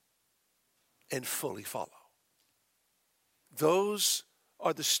trust, and fully follow. Those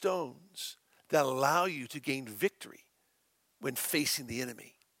are the stones that allow you to gain victory when facing the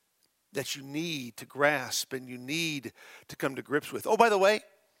enemy, that you need to grasp and you need to come to grips with. Oh, by the way,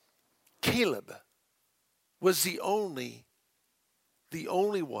 Caleb was the only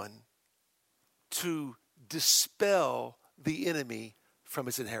one to dispel the enemy from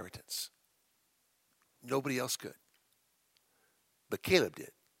his inheritance. Nobody else could. But Caleb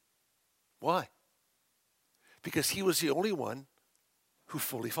did. Why? Because he was the only one who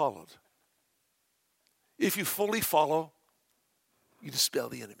fully followed. If you fully follow, you dispel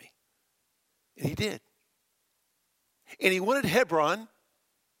the enemy. And he did. And he wanted Hebron,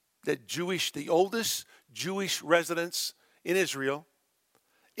 the oldest Jewish residence in Israel.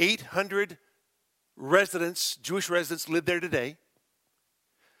 800 Jewish residents live there today.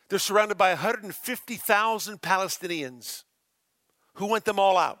 They're surrounded by 150,000 Palestinians who want them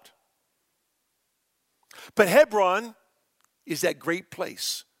all out. But Hebron is that great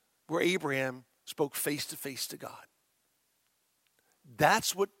place where Abraham spoke face to face to God.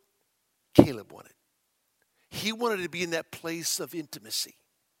 That's what Caleb wanted. He wanted to be in that place of intimacy.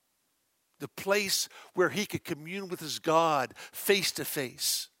 The place where he could commune with his God face to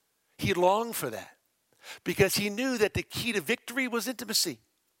face. He longed for that because he knew that the key to victory was intimacy.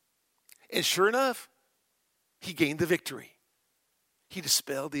 And sure enough, he gained the victory. He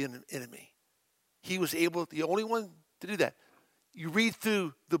dispelled the enemy. He was the only one to do that. You read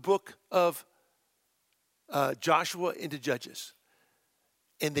through the book of Joshua into Judges,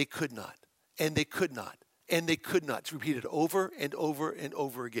 and they could not, and they could not, and they could not. It's repeated over and over and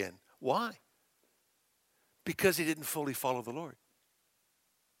over again. Why? Because he didn't fully follow the Lord.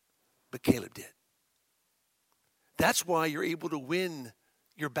 But Caleb did. That's why you're able to win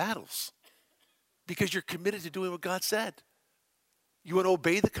your battles, because you're committed to doing what God said. You want to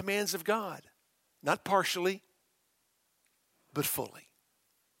obey the commands of God, not partially, but fully.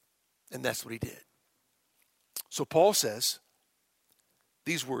 And that's what he did. So Paul says,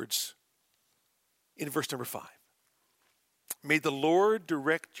 these words in verse number 5. May the Lord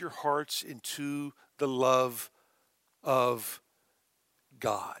direct your hearts into the love of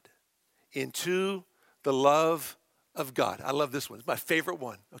God. Into the love of God. I love this one. It's my favorite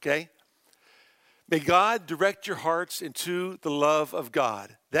one, okay? May God direct your hearts into the love of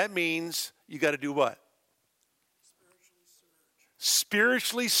God. That means you got to do what?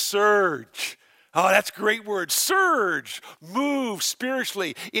 Spiritually surge. Oh, that's a great word. Surge. Move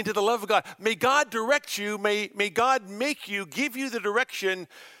spiritually into the love of God. May God direct you. May God make you, give you the direction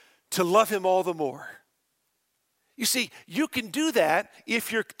to love him all the more. You see, you can do that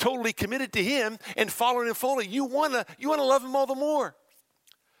if you're totally committed to him and following him fully. You want to love him all the more.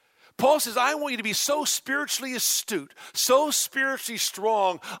 Paul says, I want you to be so spiritually astute, so spiritually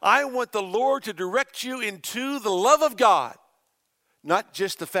strong. I want the Lord to direct you into the love of God. Not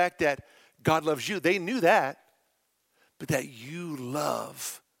just the fact that God loves you. They knew that. But that you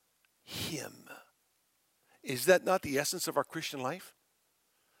love him. Is that not the essence of our Christian life?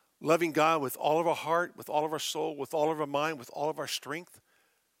 Loving God with all of our heart, with all of our soul, with all of our mind, with all of our strength.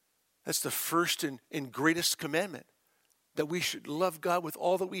 That's the first and greatest commandment. That we should love God with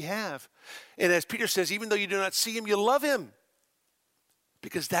all that we have. And as Peter says, even though you do not see him, you love him.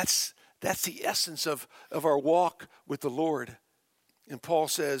 Because that's the essence of our walk with the Lord. And Paul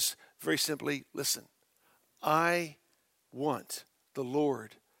says, very simply, listen, I want the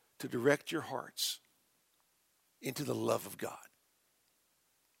Lord to direct your hearts into the love of God.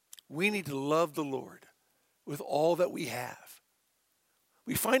 We need to love the Lord with all that we have.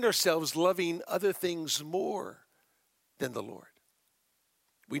 We find ourselves loving other things more than the Lord.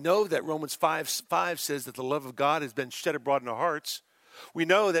 We know that Romans 5 says that the love of God has been shed abroad in our hearts. We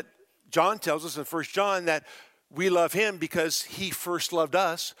know that John tells us in 1 John that we love him because he first loved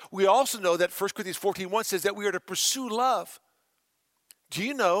us. We also know that 1 Corinthians 14:1 says that we are to pursue love. Do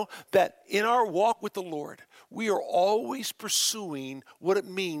you know that in our walk with the Lord, we are always pursuing what it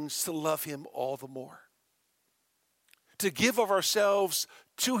means to love him all the more? To give of ourselves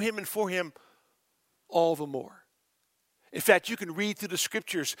to him and for him all the more. In fact, you can read through the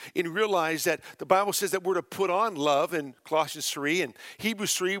scriptures and realize that the Bible says that we're to put on love in Colossians 3, and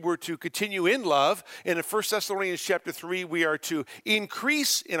Hebrews 3, we're to continue in love. And in 1 Thessalonians chapter 3, we are to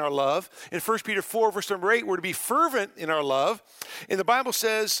increase in our love. In 1 Peter 4, verse number 8, we're to be fervent in our love. And the Bible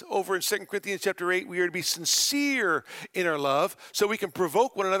says over in 2 Corinthians chapter 8, we are to be sincere in our love so we can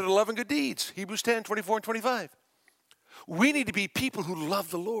provoke one another to love and good deeds. Hebrews 10, 24 and 25. We need to be people who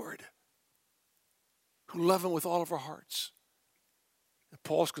love the Lord, who love him with all of our hearts. And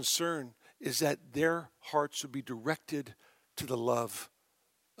Paul's concern is that their hearts would be directed to the love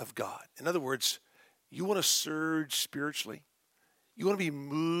of God. In other words, you want to surge spiritually. You want to be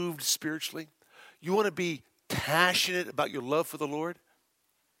moved spiritually. You want to be passionate about your love for the Lord.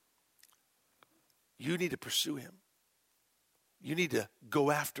 You need to pursue him. You need to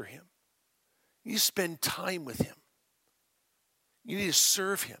go after him. You need to spend time with him. You need to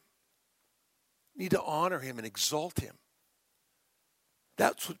serve him. You need to honor him and exalt him.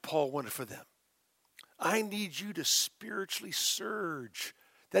 That's what Paul wanted for them. I need you to spiritually surge.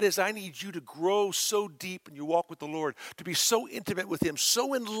 That is, I need you to grow so deep in your walk with the Lord, to be so intimate with him,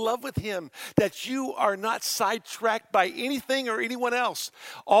 so in love with him, that you are not sidetracked by anything or anyone else.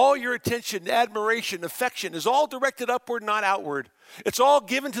 All your attention, admiration, affection is all directed upward, not outward. It's all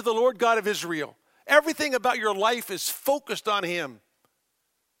given to the Lord God of Israel. Everything about your life is focused on him.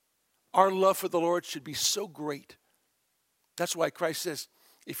 Our love for the Lord should be so great. That's why Christ says,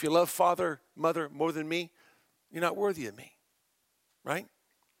 if you love father, mother more than me, you're not worthy of me. Right?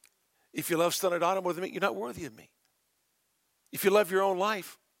 If you love son or daughter more than me, you're not worthy of me. If you love your own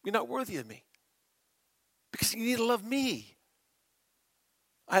life, you're not worthy of me. Because you need to love me.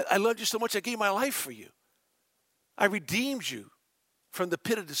 I loved you so much, I gave my life for you. I redeemed you from the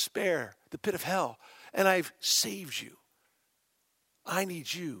pit of despair, the pit of hell, and I've saved you. I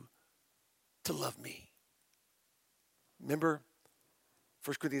need you to love me. Remember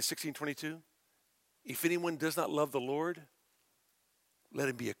 1 Corinthians 16:22? If anyone does not love the Lord, let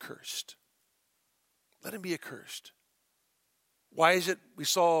him be accursed. Let him be accursed. Why is it we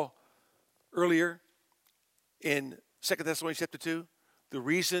saw earlier in 2 Thessalonians chapter 2, the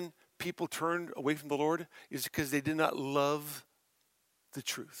reason people turned away from the Lord is because they did not love the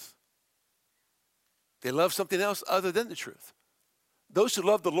truth. They love something else other than the truth. Those who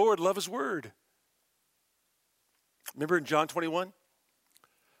love the Lord love his word. Remember in John 21,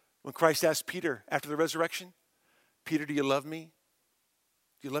 when Christ asked Peter after the resurrection, Peter, do you love me?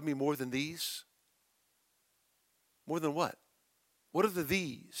 Do you love me more than these? More than what? What are the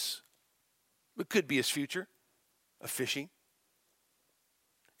these? It could be his future, of fishing.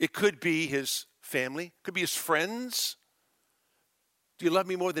 It could be his family, could be his friends. Do you love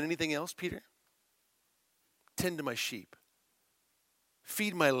me more than anything else, Peter? Tend to my sheep.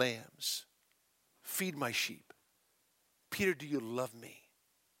 Feed my lambs. Feed my sheep. Peter, do you love me?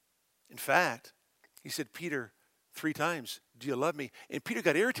 In fact, he said, Peter, 3 times, do you love me? And Peter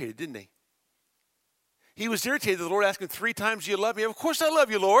got irritated, didn't he? He was irritated that the Lord asked him 3 times, do you love me? Of course I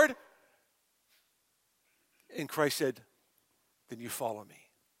love you, Lord. And Christ said, then you follow me.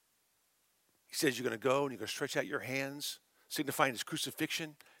 He says you're going to go and you're going to stretch out your hands, signifying his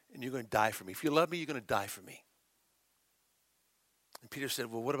crucifixion, and you're going to die for me. If you love me, you're going to die for me. And Peter said,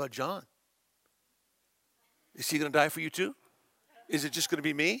 well, what about John? Is he going to die for you too? Is it just going to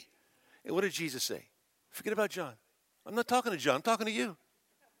be me? And what did Jesus say? Forget about John. I'm not talking to John. I'm talking to you.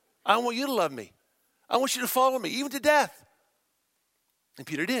 I want you to love me. I want you to follow me, even to death. And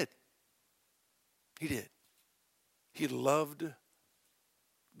Peter did. He did. He loved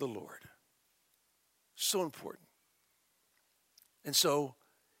the Lord. So important. And so,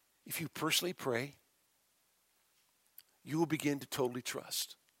 if you personally pray, you will begin to totally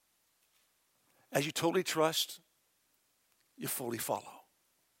trust. As you totally trust, you fully follow.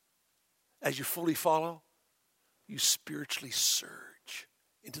 As you fully follow, you spiritually surge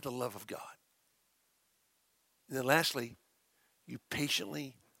into the love of God. And then lastly, you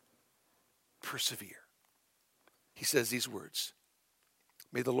patiently persevere. He says these words,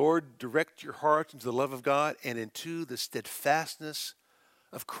 may the Lord direct your heart into the love of God and into the steadfastness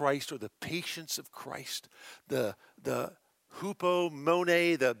of Christ, or the patience of Christ, the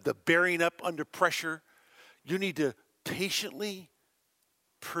hupomone, the bearing up under pressure. You need to patiently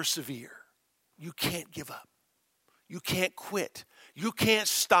persevere. You can't give up. You can't quit. You can't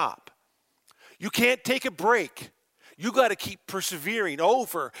stop. You can't take a break. You got to keep persevering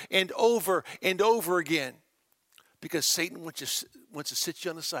over and over and over again, because Satan wants to sit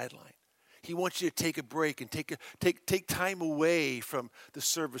you on the sideline. He wants you to take a break and take time away from the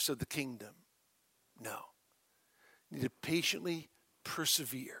service of the kingdom. No. You need to patiently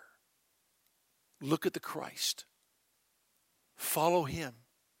persevere. Look at the Christ. Follow him.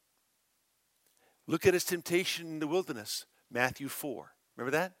 Look at his temptation in the wilderness, Matthew 4.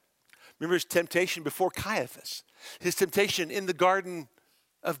 Remember that? Remember his temptation before Caiaphas. His temptation in the Garden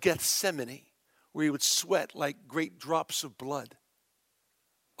of Gethsemane, where he would sweat like great drops of blood.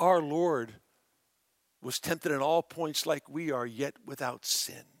 Our Lord was tempted in all points like we are, yet without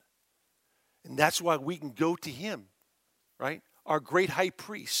sin. And that's why we can go to him, right? Our great high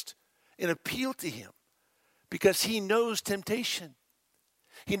priest, and appeal to him, because he knows temptation.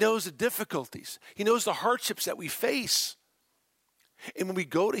 He knows the difficulties. He knows the hardships that we face. And when we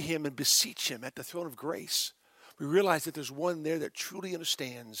go to him and beseech him at the throne of grace, we realize that there's one there that truly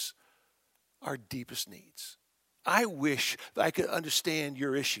understands our deepest needs. I wish that I could understand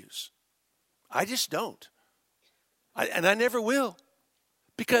your issues. I just don't. And I never will,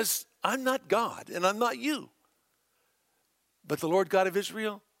 because I'm not God and I'm not you. But the Lord God of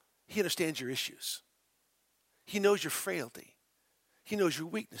Israel, he understands your issues. He knows your frailty. He knows your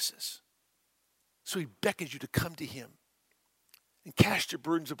weaknesses. So he beckons you to come to him and cast your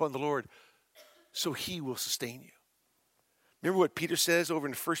burdens upon the Lord, so he will sustain you. Remember what Peter says over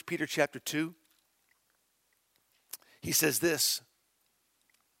in 1 Peter chapter 2? He says this,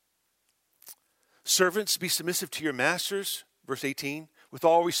 servants, be submissive to your masters, verse 18, with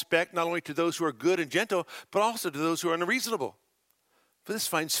all respect, not only to those who are good and gentle, but also to those who are unreasonable. For this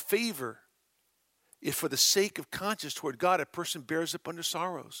finds favor if for the sake of conscience toward God a person bears up under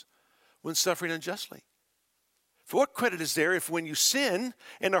sorrows when suffering unjustly. For what credit is there if when you sin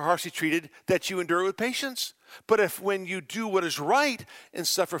and are harshly treated that you endure with patience? But if when you do what is right and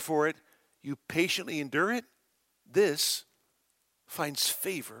suffer for it, you patiently endure it, this finds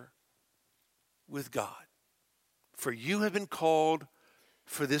favor with God. For you have been called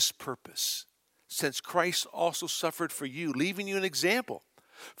for this purpose, since Christ also suffered for you, leaving you an example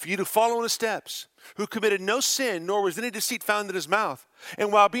for you to follow in his steps, who committed no sin, nor was any deceit found in his mouth.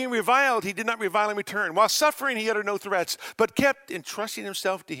 And while being reviled, he did not revile in return. While suffering, he uttered no threats, but kept entrusting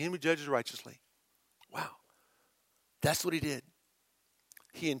himself to him who judges righteously. Wow. That's what he did.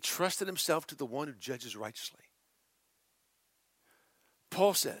 He entrusted himself to the one who judges righteously.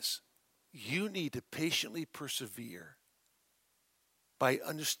 Paul says, you need to patiently persevere by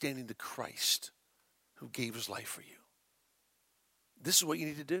understanding the Christ who gave his life for you. This is what you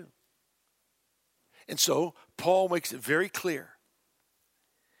need to do. And so, Paul makes it very clear.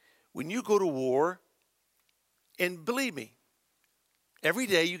 When you go to war, and believe me, every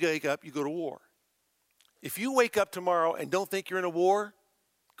day you wake up, you go to war. If you wake up tomorrow and don't think you're in a war,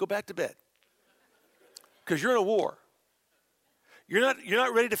 go back to bed. Because you're in a war. You're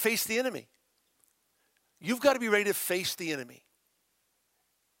not ready to face the enemy. You've got to be ready to face the enemy.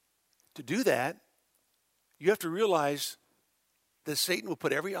 To do that, you have to realize that Satan will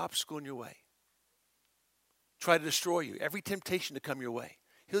put every obstacle in your way. Try to destroy you. Every temptation to come your way.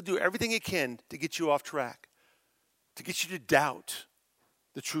 He'll do everything he can to get you off track. To get you to doubt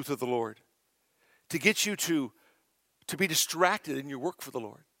the truth of the Lord. To get you to be distracted in your work for the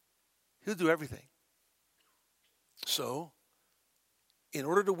Lord. He'll do everything. So, in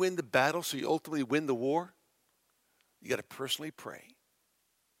order to win the battle, so you ultimately win the war, you got to personally pray.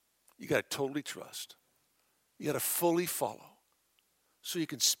 You got to totally trust. You got to fully follow so you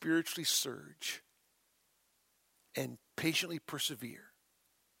can spiritually surge and patiently persevere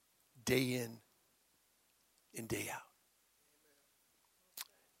day in and day out.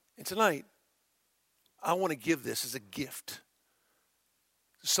 And tonight, I want to give this as a gift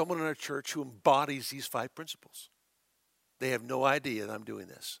to someone in our church who embodies these 5 principles. They have no idea that I'm doing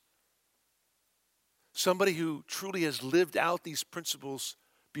this. Somebody who truly has lived out these principles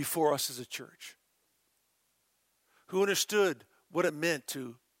before us as a church. Who understood what it meant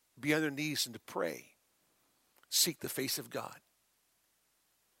to be on their knees and to pray. Seek the face of God.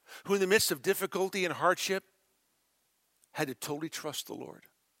 Who in the midst of difficulty and hardship had to totally trust the Lord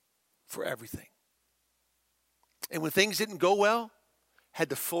for everything. And when things didn't go well,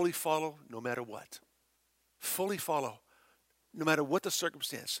 had to fully follow no matter what. Fully follow no matter what the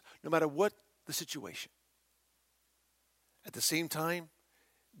circumstance, no matter what the situation. At the same time,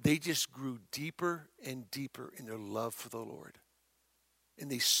 they just grew deeper and deeper in their love for the Lord. And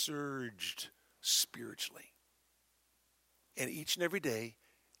they surged spiritually. And each and every day,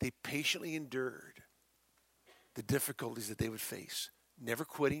 they patiently endured the difficulties that they would face. Never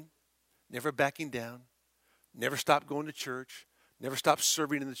quitting, never backing down, never stopped going to church, never stopped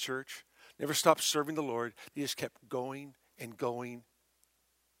serving in the church, never stopped serving the Lord. They just kept going and going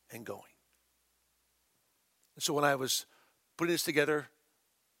and going. And so when I was putting this together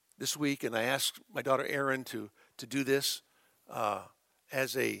this week, and I asked my daughter Erin to do this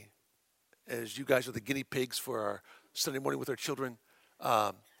as you guys are the guinea pigs for our Sunday morning with our children,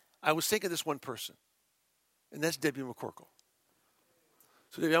 I was thinking of this one person, and that's Debbie McCorkle.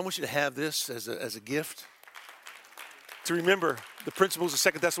 So Debbie, I want you to have this as a gift to remember the principles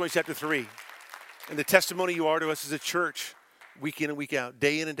of 2 Thessalonians chapter 3 and the testimony you are to us as a church week in and week out,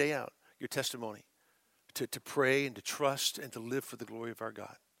 day in and day out, your testimony to pray and to trust and to live for the glory of our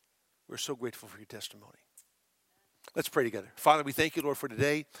God. We're so grateful for your testimony. Let's pray together. Father, we thank you, Lord, for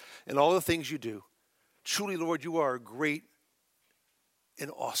today and all the things you do. Truly, Lord, you are a great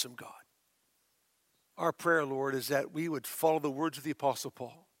and awesome God. Our prayer, Lord, is that we would follow the words of the Apostle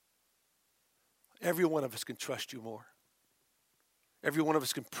Paul. Every one of us can trust you more. Every one of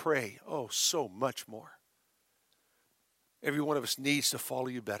us can pray, oh, so much more. Every one of us needs to follow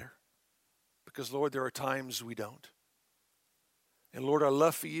you better. Because, Lord, there are times we don't. And, Lord, our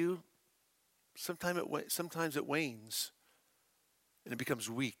love for you, sometimes it wanes and it becomes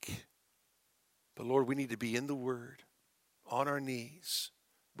weak. But, Lord, we need to be in the Word, on our knees,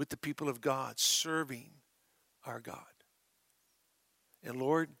 with the people of God, serving our God. And,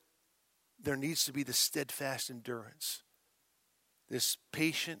 Lord, there needs to be this steadfast endurance, this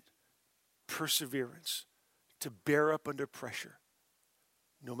patient perseverance to bear up under pressure,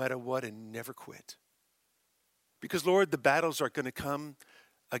 no matter what, and never quit. Because, Lord, the battles are going to come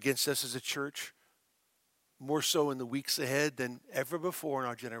against us as a church more so in the weeks ahead than ever before in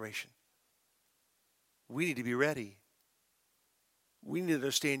our generation. We need to be ready. We need to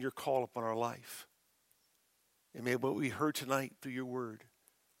understand your call upon our life. And may what we heard tonight through your word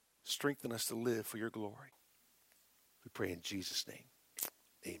strengthen us to live for your glory. We pray in Jesus' name.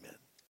 Amen.